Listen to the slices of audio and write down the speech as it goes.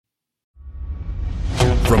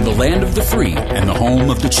From the land of the free and the home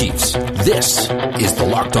of the Chiefs, this is the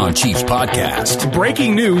Locked On Chiefs podcast.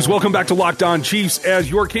 Breaking news. Welcome back to Locked On Chiefs. As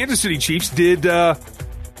your Kansas City Chiefs did,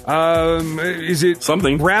 is it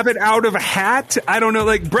something? Rabbit out of a hat? I don't know.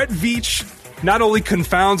 Like, Brett Veach not only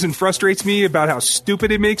confounds and frustrates me about how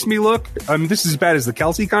stupid it makes me look. This is as bad as the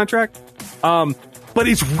Kelsey contract. But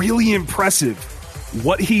it's really impressive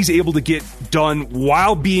what he's able to get done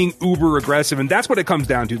while being uber aggressive. And that's what it comes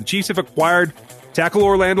down to. The Chiefs have acquired tackle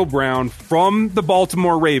Orlando Brown from the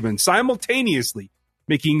Baltimore Ravens, simultaneously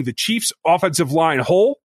making the Chiefs' offensive line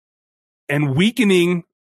whole and weakening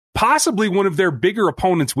possibly one of their bigger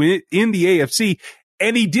opponents in the AFC.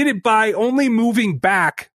 And he did it by only moving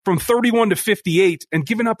back from 31 to 58 and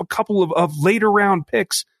giving up a couple of later round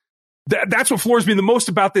picks. That's what floors me the most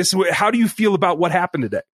about this. How do you feel about what happened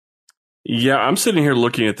today? Yeah, I'm sitting here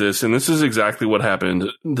looking at this, and this is exactly what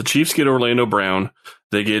happened. The Chiefs get Orlando Brown.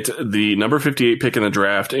 They get the number 58 pick in the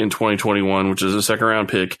draft in 2021, which is a second-round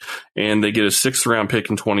pick, and they get a sixth-round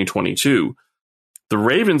pick in 2022. The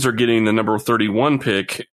Ravens are getting the number 31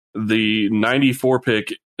 pick, the 94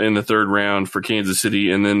 pick in the third round for Kansas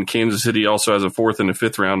City, and then Kansas City also has a fourth and a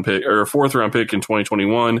fifth-round pick, or a fourth-round pick in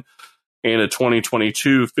 2021, and a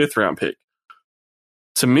 2022 fifth-round pick.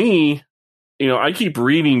 To me, I keep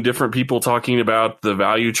reading different people talking about the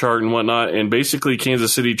value chart and whatnot, and basically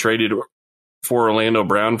Kansas City traded for Orlando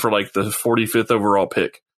Brown for like the 45th overall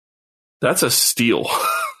pick. That's a steal.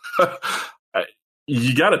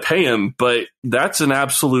 You got to pay him, but that's an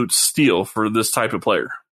absolute steal for this type of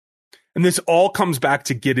player. And this all comes back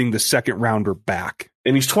to getting the second rounder back.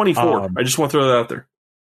 And he's 24. I just want to throw that out there.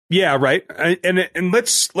 Yeah, right. And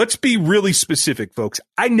let's be really specific, folks.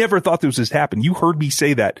 I never thought this was happening. You heard me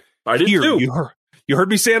say that. I did too. You heard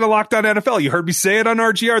me say it on Locked On NFL. You heard me say it on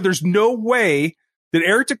RGR. There's no way that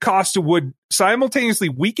Eric DeCosta would simultaneously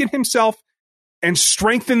weaken himself and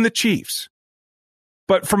strengthen the Chiefs.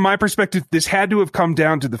 But from my perspective, this had to have come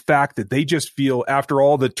down to the fact that they just feel, after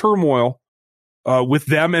all the turmoil with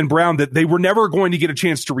them and Brown, that they were never going to get a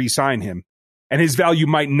chance to re-sign him. And his value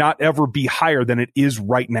might not ever be higher than it is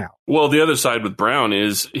right now. Well, the other side with Brown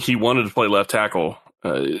is he wanted to play left tackle.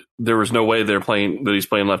 There was no way that he's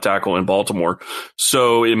playing left tackle in Baltimore.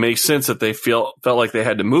 So it makes sense that they felt like they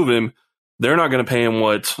had to move him. They're not going to pay him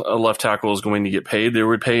what a left tackle is going to get paid. They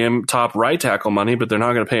would pay him top right tackle money, but they're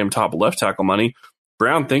not going to pay him top left tackle money.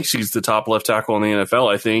 Brown thinks he's the top left tackle in the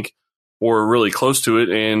NFL, I think, or really close to it.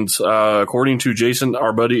 And according to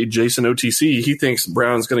our buddy Jason OTC, he thinks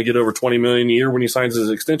Brown's going to get over $20 million a year when he signs his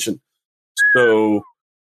extension. So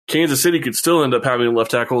Kansas City could still end up having a left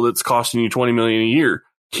tackle that's costing you $20 million a year.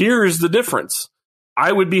 Here's the difference.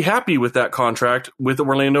 I would be happy with that contract with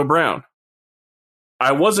Orlando Brown.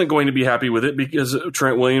 I wasn't going to be happy with it because of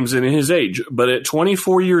Trent Williams and his age. But at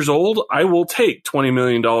 24 years old, I will take $20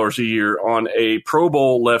 million a year on a Pro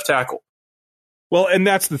Bowl left tackle. Well, and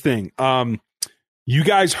that's the thing. You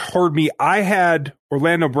guys heard me. I had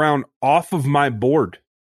Orlando Brown off of my board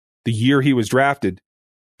the year he was drafted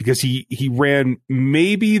because he ran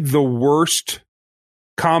maybe the worst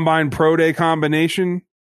combine pro day combination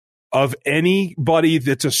of anybody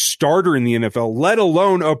that's a starter in the NFL, let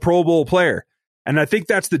alone a Pro Bowl player. And I think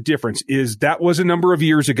that's the difference, is that was a number of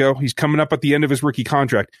years ago. He's coming up at the end of his rookie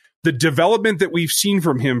contract. The development that we've seen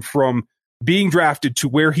from him from being drafted to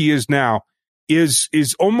where he is now is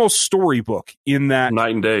almost storybook in that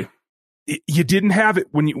night and day. You didn't have it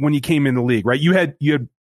when you came in the league, right? You had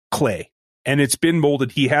clay, and it's been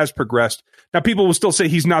molded. He has progressed. Now, people will still say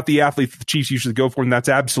he's not the athlete that the Chiefs usually go for, and that's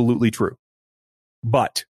absolutely true.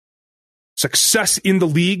 But success in the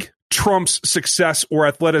league trumps success or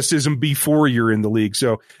athleticism before you're in the league.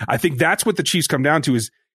 So I think that's what the Chiefs come down to, is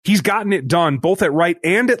he's gotten it done both at right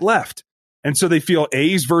and at left. And so they feel A,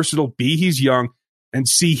 he's versatile, B, he's young, and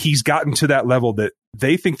C, he's gotten to that level that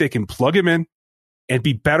they think they can plug him in and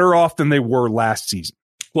be better off than they were last season.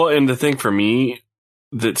 Well, and the thing for me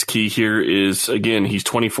that's key here is, again, he's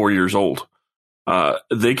 24 years old.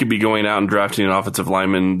 They could be going out and drafting an offensive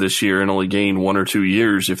lineman this year and only gain 1 or 2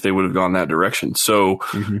 years if they would have gone that direction. So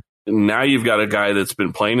now you've got a guy that's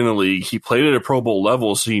been playing in the league. He played at a Pro Bowl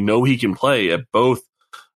level, so you know he can play at both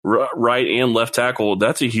right and left tackle.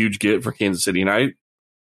 That's a huge get for Kansas City. And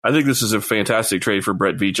I think this is a fantastic trade for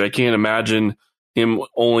Brett Veach. I can't imagine him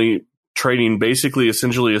only trading basically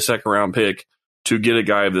essentially a second-round pick to get a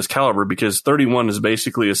guy of this caliber, because 31 is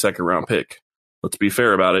basically a second-round pick. Let's be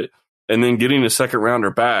fair about it. And then getting a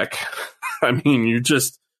second-rounder back, I mean,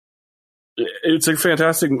 it's a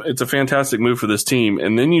fantastic move for this team.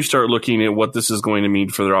 And then you start looking at what this is going to mean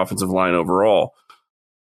for their offensive line overall.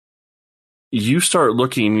 You start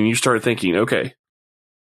looking and you start thinking, okay,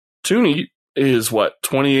 Tooney is what,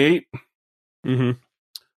 28? Mm-hmm.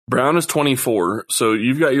 Brown is 24. So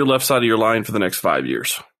you've got your left side of your line for the next 5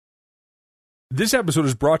 years. This episode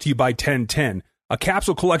is brought to you by 1010, a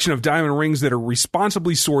capsule collection of diamond rings that are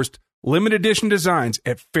responsibly sourced, limited edition designs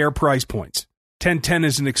at fair price points. 1010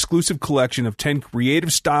 is an exclusive collection of 10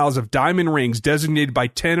 creative styles of diamond rings designated by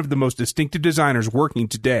 10 of the most distinctive designers working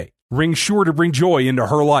today. Rings sure to bring joy into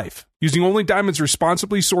her life. Using only diamonds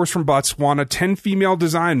responsibly sourced from Botswana, 10 female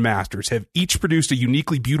design masters have each produced a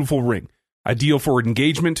uniquely beautiful ring, ideal for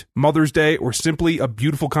engagement, Mother's Day, or simply a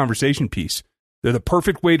beautiful conversation piece. They're the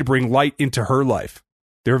perfect way to bring light into her life.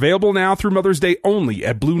 They're available now through Mother's Day only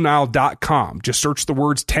at BlueNile.com. Just search the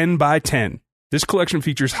words 10 by 10. This collection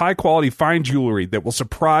features high-quality fine jewelry that will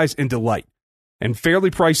surprise and delight, and fairly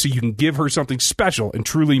priced so you can give her something special and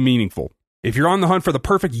truly meaningful. If you're on the hunt for the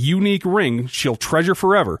perfect unique ring she'll treasure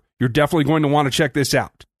forever, you're definitely going to want to check this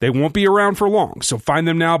out. They won't be around for long, so find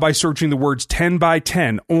them now by searching the words 10 by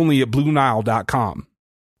 10 only at BlueNile.com.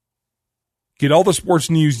 Get all the sports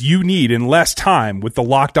news you need in less time with the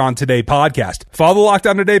Locked On Today podcast. Follow the Locked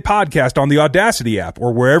On Today podcast on the Audacity app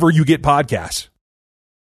or wherever you get podcasts.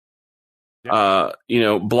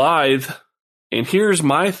 Blythe, and here's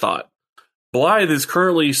my thought. Blythe is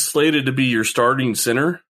currently slated to be your starting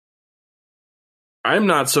center. I'm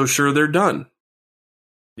not so sure they're done.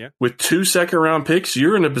 Yeah. With 2 second-round picks,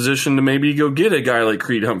 you're in a position to maybe go get a guy like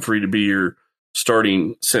Creed Humphrey to be your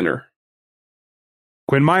starting center.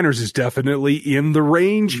 Quinn Miners is definitely in the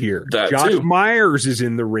range here. Josh Myers is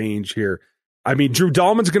in the range here. I mean, Drew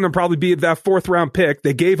Dahlman's going to probably be at that 4th-round pick.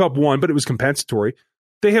 They gave up one, but it was compensatory.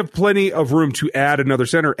 They have plenty of room to add another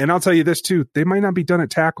center. And I'll tell you this, too. They might not be done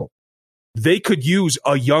at tackle. They could use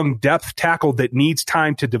a young depth tackle that needs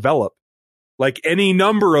time to develop. Like any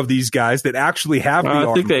number of these guys that actually have the arm.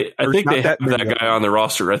 I think they have that guy on their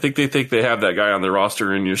roster. I think they have that guy on their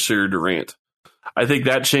roster in Yasir Durant. I think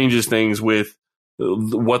that changes things with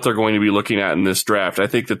what they're going to be looking at in this draft. I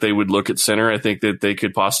think that they would look at center. I think that they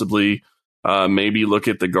could possibly maybe look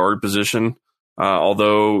at the guard position.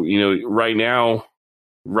 Although, right now,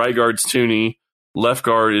 right guard's Tooney, left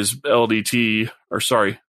guard is LDT,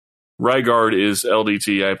 right guard is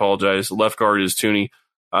LDT. I apologize. Left guard is Tooney.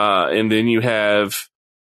 And then you have,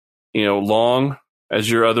 Long as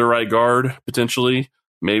your other right guard, potentially,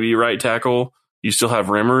 maybe right tackle. You still have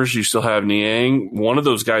Remmers. You still have Niang. One of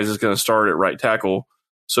those guys is going to start at right tackle.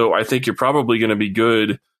 So I think you're probably going to be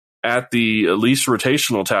good at the at least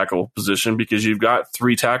rotational tackle position because you've got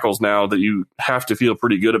 3 tackles now that you have to feel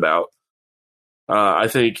pretty good about. I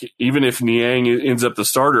think even if Niang ends up the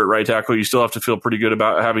starter at right tackle, you still have to feel pretty good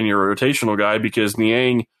about having your rotational guy because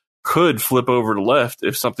Niang could flip over to left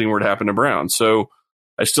if something were to happen to Brown. So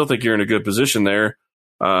I still think you're in a good position there.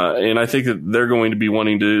 And I think that they're going to be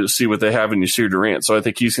wanting to see what they have in Yasir Durant. So I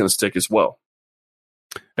think he's going to stick as well.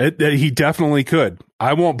 He definitely could.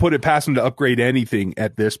 I won't put it past him to upgrade anything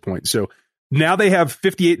at this point. So now they have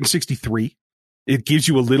 58 and 63. It gives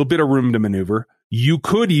you a little bit of room to maneuver. You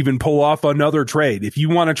could even pull off another trade. If you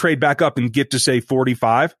want to trade back up and get to, say,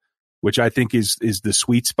 45, which I think is the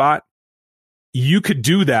sweet spot, you could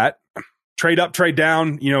do that. Trade up, trade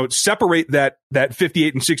down, separate that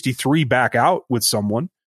 58 and 63 back out with someone.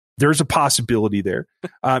 There's a possibility there.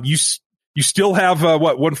 You still have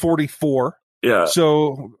 144. Yeah.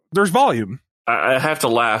 So there's volume. I have to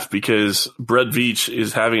laugh because Brett Veach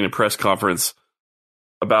is having a press conference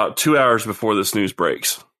about 2 hours before this news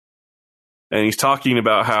breaks. And he's talking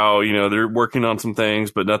about how, they're working on some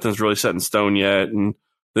things, but nothing's really set in stone yet. And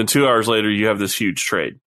then 2 hours later, you have this huge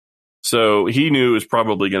trade. So he knew it was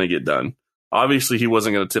probably going to get done. Obviously, he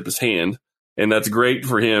wasn't going to tip his hand, and that's great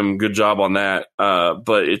for him. Good job on that.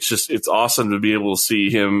 But it's awesome to be able to see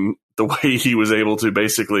him the way he was able to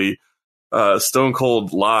basically stone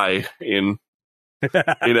cold lie in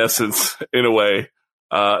essence, in a way.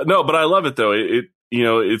 No, but I love it though.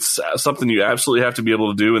 It's something you absolutely have to be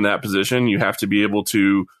able to do in that position. You have to be able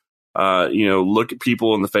to, look at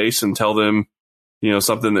people in the face and tell them,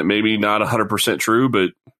 something that maybe not 100% true, but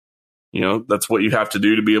that's what you have to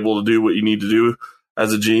do to be able to do what you need to do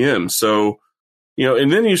as a GM. So,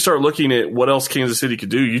 and then you start looking at what else Kansas City could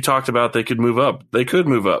do. You talked about they could move up. They could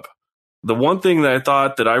move up. The one thing that I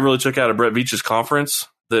thought that I really took out of Brett Veach's conference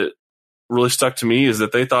that really stuck to me is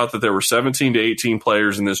that they thought that there were 17 to 18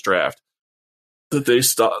 players in this draft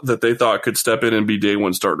that they thought could step in and be day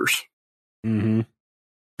one starters. Mm-hmm.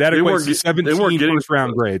 That equates to 17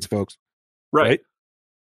 first-round grades, folks. Right?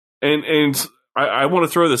 And I want to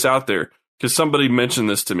throw this out there because somebody mentioned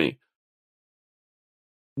this to me.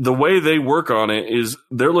 The way they work on it is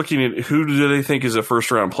they're looking at who do they think is a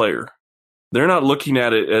first-round player. They're not looking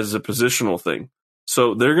at it as a positional thing.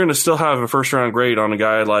 So they're going to still have a first round grade on a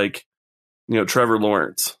guy like, Trevor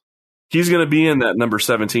Lawrence. He's going to be in that number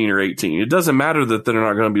 17 or 18. It doesn't matter that they're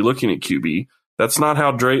not going to be looking at QB. That's not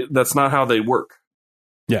how they work.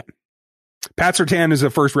 Yeah. Pat Surtain is a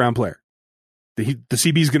first round player. The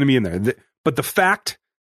CB is going to be in there. But the fact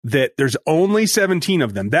that there's only 17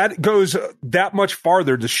 of them, that goes that much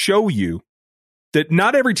farther to show you that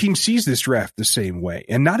not every team sees this draft the same way.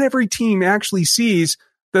 And not every team actually sees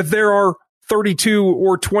that there are 32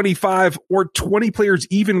 or 25 or 20 players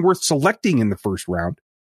even worth selecting in the first round.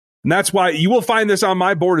 And that's why you will find this on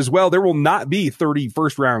my board as well. There will not be 30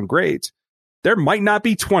 first round grades. There might not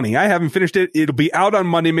be 20. I haven't finished it. It'll be out on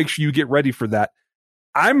Monday. Make sure you get ready for that.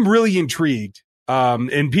 I'm really intrigued.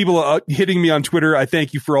 And people are hitting me on Twitter. I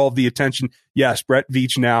thank you for all of the attention. Yes, Brett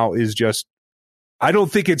Veach now is just, I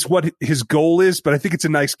don't think it's what his goal is, but I think it's a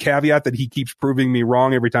nice caveat that he keeps proving me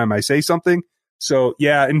wrong every time I say something. So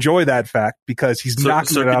yeah, enjoy that fact because he's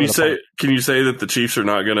knocking it out of the park. Can you say that the Chiefs are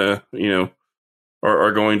not going to,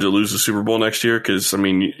 are going to lose the Super Bowl next year? Because,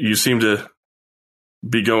 you seem to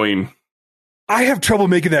be going. I have trouble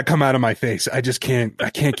making that come out of my face. I just can't. I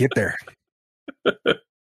can't get there.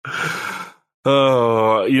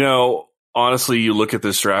 Honestly, you look at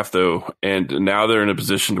this draft though, and now they're in a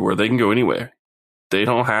position to where they can go anywhere. They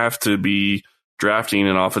don't have to be drafting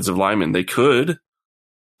an offensive lineman. They could.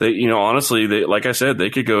 Honestly, like I said, they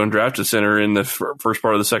could go and draft a center in the first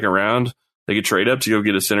part of the second round. They could trade up to go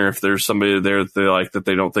get a center if there's somebody there that they like that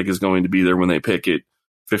they don't think is going to be there when they pick at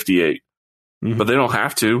 58. Mm-hmm. But they don't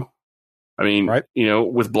have to. Right.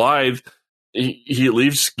 With Blythe, he at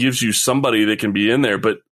least gives you somebody that can be in there.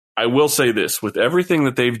 But I will say this, with everything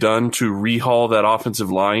that they've done to rehaul that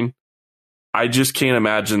offensive line, I just can't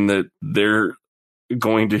imagine that they're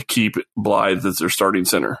going to keep Blythe as their starting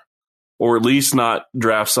center, or at least not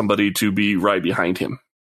draft somebody to be right behind him.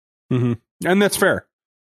 Mm-hmm. And that's fair.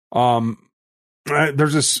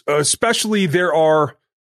 There's especially there are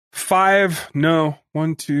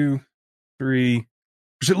one, two, three.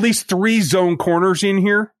 There's at least 3 zone corners in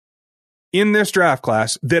here in this draft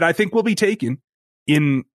class that I think will be taken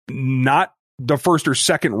in not the first or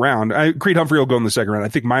second round. Creed Humphrey will go in the second round. I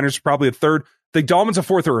think Minor's probably a third. I think Dahlman's a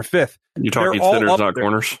fourth or a fifth. You're talking centers, not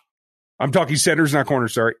corners. I'm talking centers, not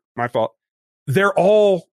corners. Sorry, my fault. They're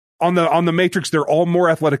all on the matrix. They're all more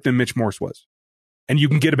athletic than Mitch Morse was, and you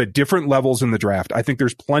can get them at different levels in the draft. I think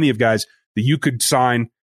there's plenty of guys that you could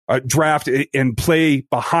sign, draft, and play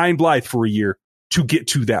behind Blythe for a year to get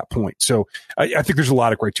to that point. So I think there's a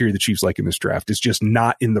lot of criteria the Chiefs like in this draft. It's just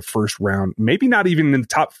not in the first round, maybe not even in the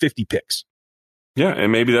top 50 picks. Yeah,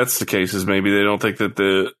 and maybe that's the case, is maybe they don't think that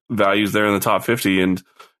the value's there in the top 50, and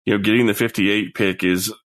getting the 58 pick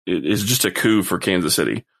is just a coup for Kansas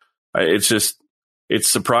City. It's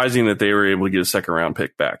surprising that they were able to get a second round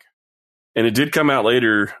pick back. And it did come out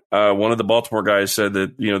later. One of the Baltimore guys said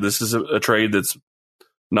that this is a trade that's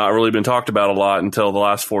not really been talked about a lot until the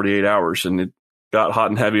last 48 hours, and it got hot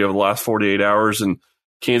and heavy over the last 48 hours, and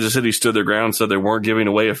Kansas City stood their ground, said they weren't giving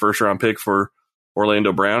away a first-round pick for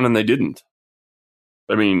Orlando Brown, and they didn't.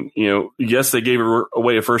 Yes, they gave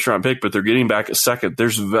away a first-round pick, but they're getting back a second.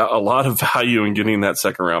 There's a lot of value in getting that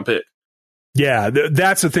second-round pick. Yeah,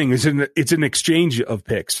 that's the thing. It's an exchange of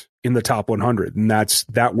picks in the top 100, and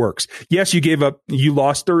that works. Yes, you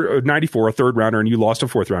lost 94, a third-rounder, and you lost a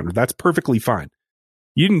fourth-rounder. That's perfectly fine.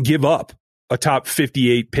 You didn't give up a top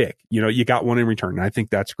 58 pick. You got one in return. And I think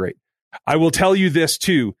that's great. I will tell you this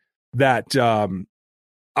too, that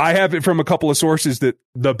I have it from a couple of sources that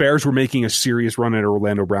the Bears were making a serious run at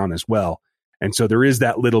Orlando Brown as well. And so there is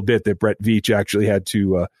that little bit that Brett Veach actually had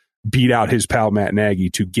to beat out his pal Matt Nagy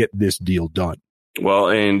to get this deal done. Well,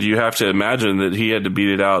 and you have to imagine that he had to beat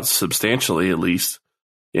it out substantially, at least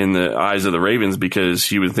in the eyes of the Ravens, because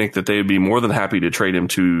you would think that they would be more than happy to trade him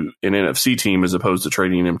to an NFC team as opposed to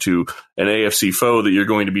trading him to an AFC foe that you're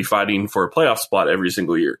going to be fighting for a playoff spot every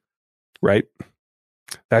single year. Right.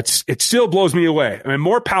 It still blows me away.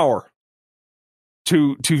 More power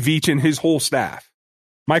to Veach and his whole staff.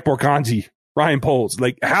 Mike Borgonzi, Ryan Poles,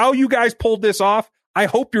 how you guys pulled this off. I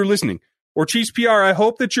hope you're listening. Or Chiefs PR, I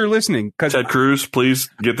hope that you're listening. Ted Cruz, please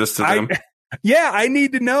get this to them. I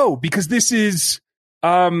need to know, because this is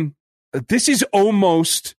almost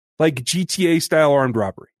like GTA style armed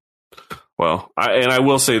robbery. Well, I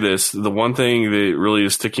will say this. The one thing that really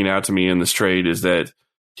is sticking out to me in this trade is that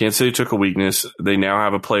Kansas City took a weakness. They now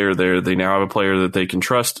have a player there. They now have a player that they can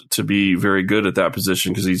trust to be very good at that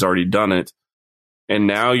position because he's already done it. And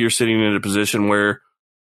now you're sitting in a position where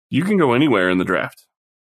you can go anywhere in the draft.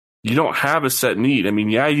 You don't have a set need.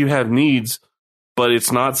 You have needs, but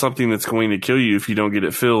it's not something that's going to kill you if you don't get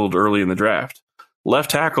it filled early in the draft.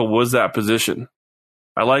 Left tackle was that position.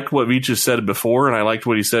 I liked what Veach has said before, and I liked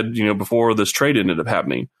what he said, before this trade ended up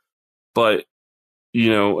happening. But,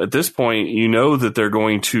 at this point, that they're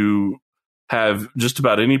going to have just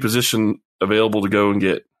about any position available to go and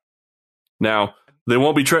get. Now, they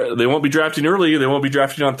won't be drafting early. They won't be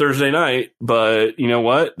drafting on Thursday night. But you know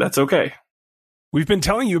what? That's okay. We've been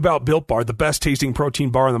telling you about Built Bar, the best tasting protein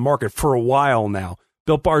bar on the market, for a while now.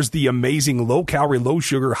 Built Bar is the amazing low-calorie,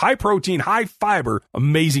 low-sugar, high-protein, high-fiber,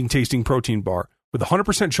 amazing tasting protein bar with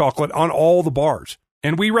 100% chocolate on all the bars.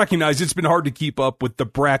 And we recognize it's been hard to keep up with the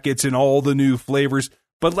brackets and all the new flavors,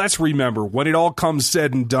 but let's remember, when it all comes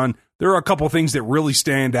said and done, there are a couple things that really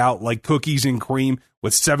stand out, like cookies and cream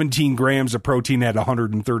with 17 grams of protein at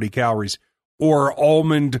 130 calories, or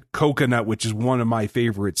almond coconut, which is one of my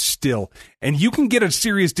favorites still. And you can get a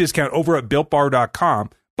serious discount over at BuiltBar.com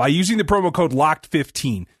by using the promo code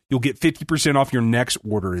LOCKED15. You'll get 50% off your next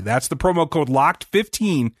order. That's the promo code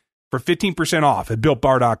LOCKED15 for 15% off at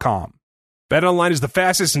BuiltBar.com. BetOnline is the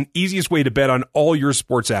fastest and easiest way to bet on all your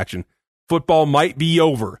sports action. Football might be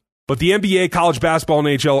over, but the NBA, college basketball, and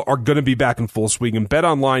NHL are going to be back in full swing, and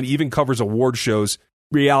BetOnline even covers award shows,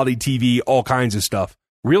 reality TV, all kinds of stuff.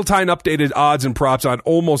 Real-time updated odds and props on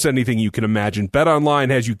almost anything you can imagine. BetOnline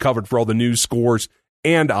has you covered for all the news, scores,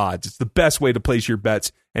 and odds. It's the best way to place your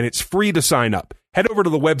bets, and it's free to sign up. Head over to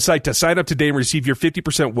the website to sign up today and receive your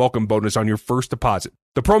 50% welcome bonus on your first deposit.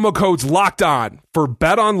 The promo code's locked on for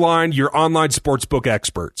BetOnline, your online sportsbook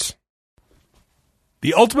experts.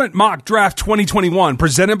 The Ultimate Mock Draft 2021,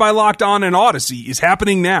 presented by Locked On and Odyssey, is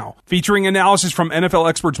happening now, featuring analysis from NFL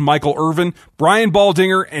experts Michael Irvin, Brian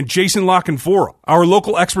Baldinger, and Jason Lockenfora. Our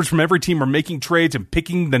local experts from every team are making trades and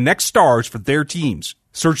picking the next stars for their teams.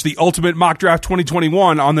 Search the Ultimate Mock Draft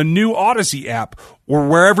 2021 on the new Odyssey app or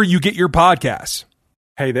wherever you get your podcasts.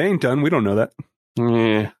 Hey, they ain't done. We don't know that.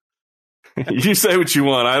 Yeah. You say what you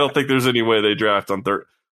want. I don't think there's any way they draft on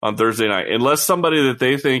Thursday night, unless somebody that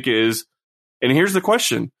they think is. And here's the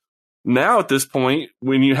question. Now at this point,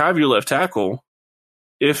 when you have your left tackle,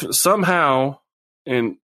 if somehow,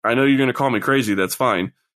 and I know you're going to call me crazy, that's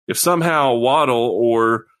fine. If somehow Waddle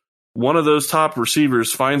or one of those top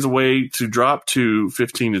receivers finds a way to drop to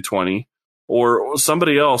 15 to 20, or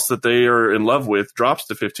somebody else that they are in love with drops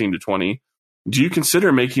to 15 to 20, do you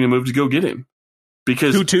consider making a move to go get him?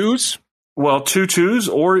 Because 2 twos? Well, 2 twos,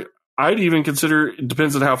 or I'd even consider, it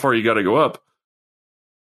depends on how far you got to go up,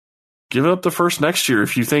 give up the first next year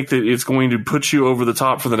if you think that it's going to put you over the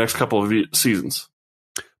top for the next couple of seasons.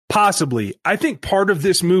 Possibly. I think part of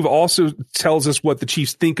this move also tells us what the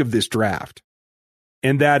Chiefs think of this draft.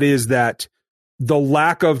 And that is that the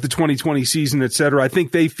lack of the 2020 season, et cetera, I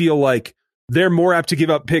think they feel like they're more apt to give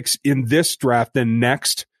up picks in this draft than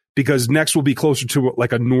next, because next will be closer to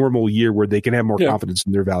like a normal year where they can have more confidence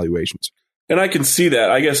in their valuations. And I can see that.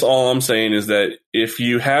 I guess all I'm saying is that if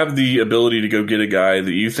you have the ability to go get a guy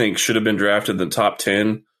that you think should have been drafted in the top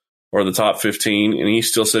 10 or the top 15, and he's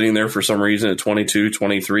still sitting there for some reason at 22,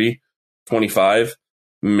 23, 25,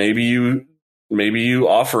 maybe you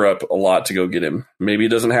offer up a lot to go get him. Maybe it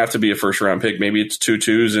doesn't have to be a first-round pick. Maybe it's 2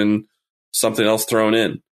 twos and something else thrown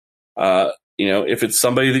in. If it's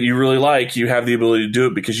somebody that you really like, you have the ability to do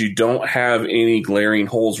it because you don't have any glaring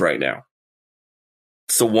holes right now.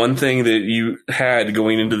 So one thing that you had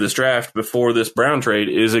going into this draft before this Brown trade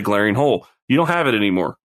is a glaring hole. You don't have it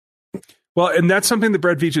anymore. Well, and that's something that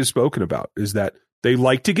Brett Veach has spoken about, is that they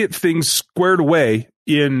like to get things squared away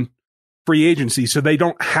in free agency so they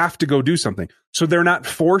don't have to go do something. So they're not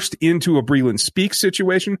forced into a Breland Speaks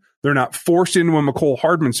situation. They're not forced into a McCole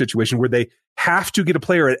Hardman situation where they have to get a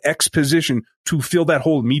player at X position to fill that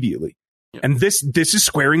hole immediately. Yeah. And this is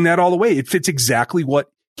squaring that all away. It fits exactly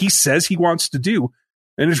what he says he wants to do.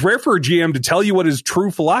 And it's rare for a GM to tell you what his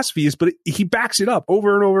true philosophy is, but he backs it up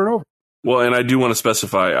over and over and over. Well, and I do want to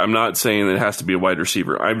specify, I'm not saying that it has to be a wide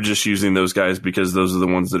receiver. I'm just using those guys because those are the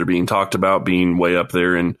ones that are being talked about, being way up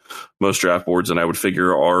there in most draft boards, and I would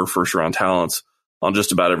figure are first-round talents on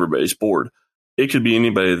just about everybody's board. It could be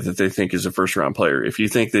anybody that they think is a first-round player. If you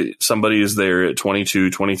think that somebody is there at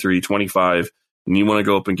 22, 23, 25, and you want to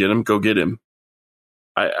go up and get him, go get him.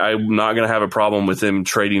 I'm not going to have a problem with them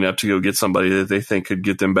trading up to go get somebody that they think could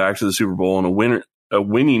get them back to the Super Bowl and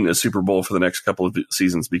winning a Super Bowl for the next couple of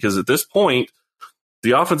seasons. Because at this point,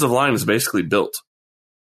 the offensive line is basically built.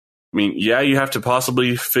 I mean, yeah, you have to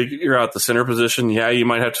possibly figure out the center position. Yeah, you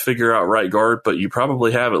might have to figure out right guard, but you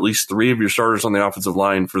probably have at least 3 of your starters on the offensive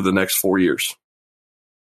line for the next 4 years.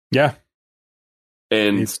 Yeah.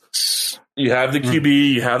 And you have the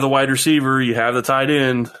QB, you have the wide receiver, you have the tight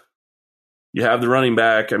end. You have the running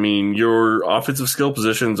back. I mean, your offensive skill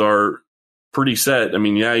positions are pretty set. I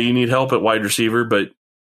mean, yeah, you need help at wide receiver, but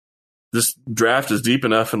this draft is deep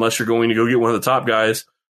enough. Unless you're going to go get one of the top guys,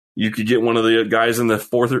 you could get one of the guys in the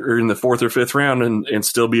fourth or fifth round and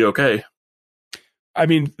still be okay. I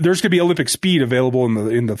mean, there's going to be Olympic speed available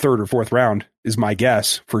in the third or fourth round, is my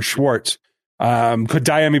guess for Schwartz. Could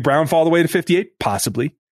Dyami Brown fall all the way to 58?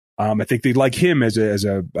 Possibly. I think they'd like him as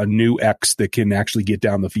a new X that can actually get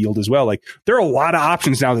down the field as well. Like, there are a lot of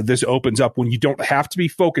options now that this opens up when you don't have to be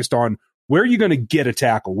focused on where you're going to get a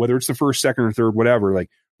tackle, whether it's the first, second, or third, whatever. Like,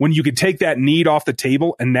 when you can take that need off the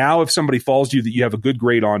table, and now if somebody falls to you that you have a good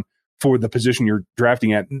grade on for the position you're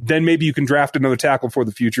drafting at, then maybe you can draft another tackle for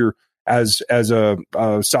the future as a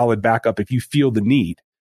solid backup if you feel the need.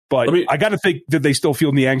 But I got to think that they still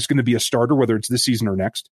feel Niang's going to be a starter, whether it's this season or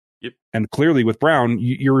next. Yep. And clearly with Brown,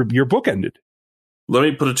 you're bookended. Let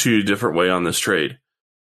me put it to you a different way on this trade.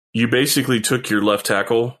 You basically took your left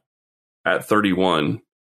tackle at 31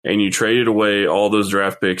 and you traded away all those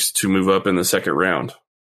draft picks to move up in the second round.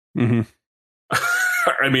 Mm-hmm.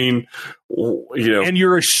 I mean, and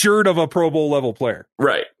you're assured of a Pro Bowl level player.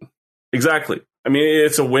 Right. Exactly. I mean,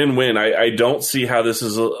 it's a win-win. I don't see how this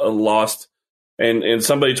is a lost. And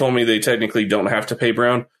somebody told me they technically don't have to pay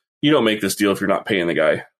Brown. You don't make this deal if you're not paying the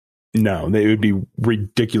guy. No, it would be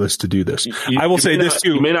ridiculous to do this. I will say this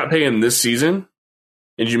too. You may not pay him this season,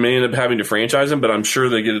 and you may end up having to franchise him, but I'm sure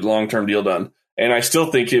they get a long-term deal done. And I still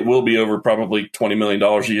think it will be over probably $20 million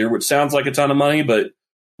a year, which sounds like a ton of money, but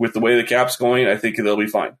with the way the cap's going, I think they'll be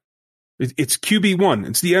fine. It's QB1.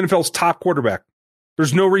 It's the NFL's top quarterback.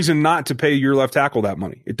 There's no reason not to pay your left tackle that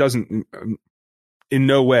money. It doesn't, in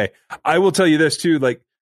no way. I will tell you this too, like,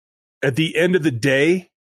 at the end of the day,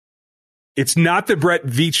 it's not that Brett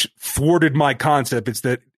Veach thwarted my concept. It's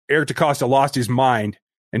that Eric DeCosta lost his mind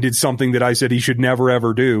and did something that I said he should never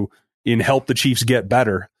ever do in help the Chiefs get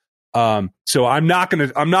better. So I'm not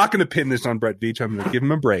gonna pin this on Brett Veach. I'm gonna give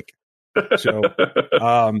him a break. So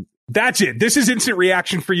that's it. This is instant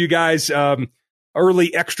reaction for you guys.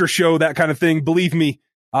 Early extra show, that kind of thing. Believe me,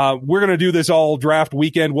 we're gonna do this all draft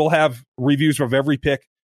weekend. We'll have reviews of every pick.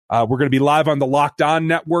 We're going to be live on the Locked On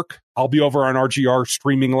Network. I'll be over on RGR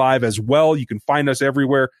streaming live as well. You can find us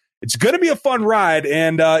everywhere. It's going to be a fun ride,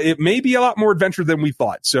 and it may be a lot more adventure than we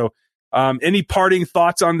thought. So any parting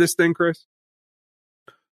thoughts on this thing, Chris?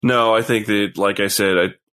 No, I think that, like I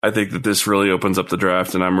said, I think that this really opens up the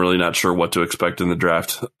draft, and I'm really not sure what to expect in the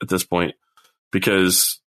draft at this point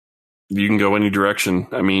because you can go any direction.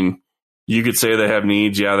 I mean, you could say they have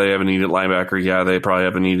needs. Yeah, they have a need at linebacker. Yeah, they probably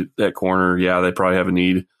have a need at corner. Yeah, they probably have a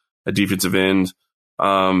need a defensive end.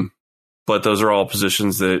 But those are all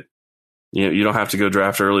positions that, you don't have to go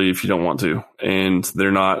draft early if you don't want to. And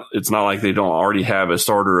it's not like they don't already have a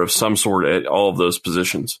starter of some sort at all of those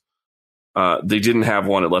positions. They didn't have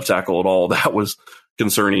one at left tackle at all. That was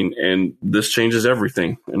concerning. And this changes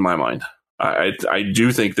everything in my mind. I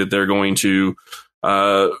do think that they're going to,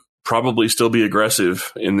 probably still be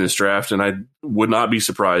aggressive in this draft. And I would not be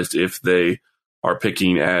surprised if they are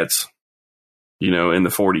picking at, in the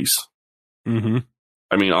 40s. Mm-hmm.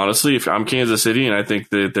 I mean, honestly, if I'm Kansas City and I think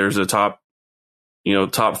that there's a top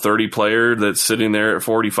 30 player that's sitting there at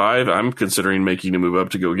 45, I'm considering making a move up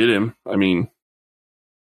to go get him. I mean,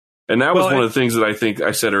 and that was one of the things that I think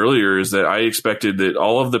I said earlier is that I expected that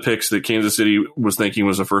all of the picks that Kansas City was thinking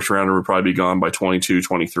was a first rounder would probably be gone by 22,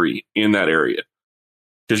 23 in that area.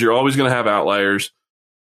 Because you're always going to have outliers.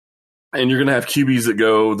 And you're going to have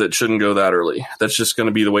QBs that shouldn't go that early. That's just going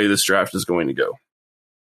to be the way this draft is going to go.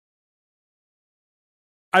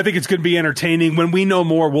 I think it's going to be entertaining. When we know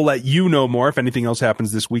more, we'll let you know more if anything else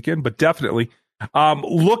happens this weekend. But definitely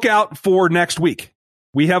look out for next week.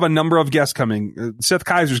 We have a number of guests coming. Seth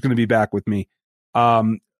Kaiser's going to be back with me.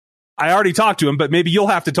 I already talked to him, but maybe you'll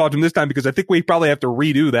have to talk to him this time because I think we probably have to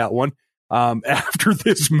redo that one after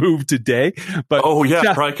this move today. But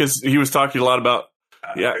probably because he was talking a lot about.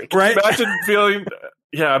 Yeah, right.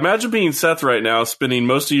 Imagine being Seth right now, spending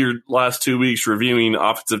most of your last 2 weeks reviewing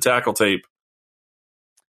offensive tackle tape,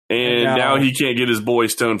 and now he can't get his boy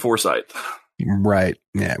Stone Forsythe. Right.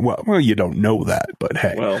 Yeah. Well, you don't know that, but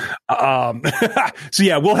hey. So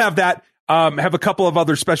yeah, we'll have that. Have a couple of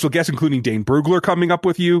other special guests, including Dane Brugler, coming up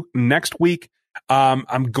with you next week.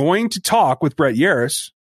 I'm going to talk with Brett Yaris,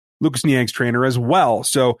 Lucas Niang's trainer, as well.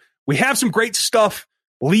 So we have some great stuff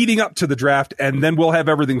leading up to the draft, and then we'll have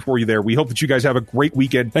everything for you there. We hope that you guys have a great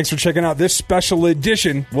weekend. Thanks for checking out this special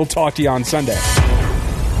edition. We'll talk to you on Sunday.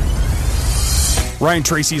 Ryan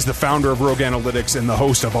Tracy is the founder of Rogue Analytics and the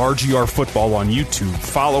host of RGR Football on YouTube.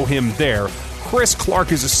 Follow him there. Chris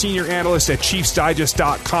Clark is a senior analyst at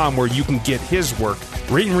ChiefsDigest.com, where you can get his work.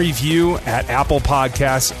 Rate and review at Apple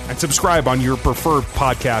Podcasts and subscribe on your preferred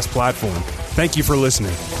podcast platform. Thank you for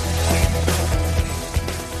listening.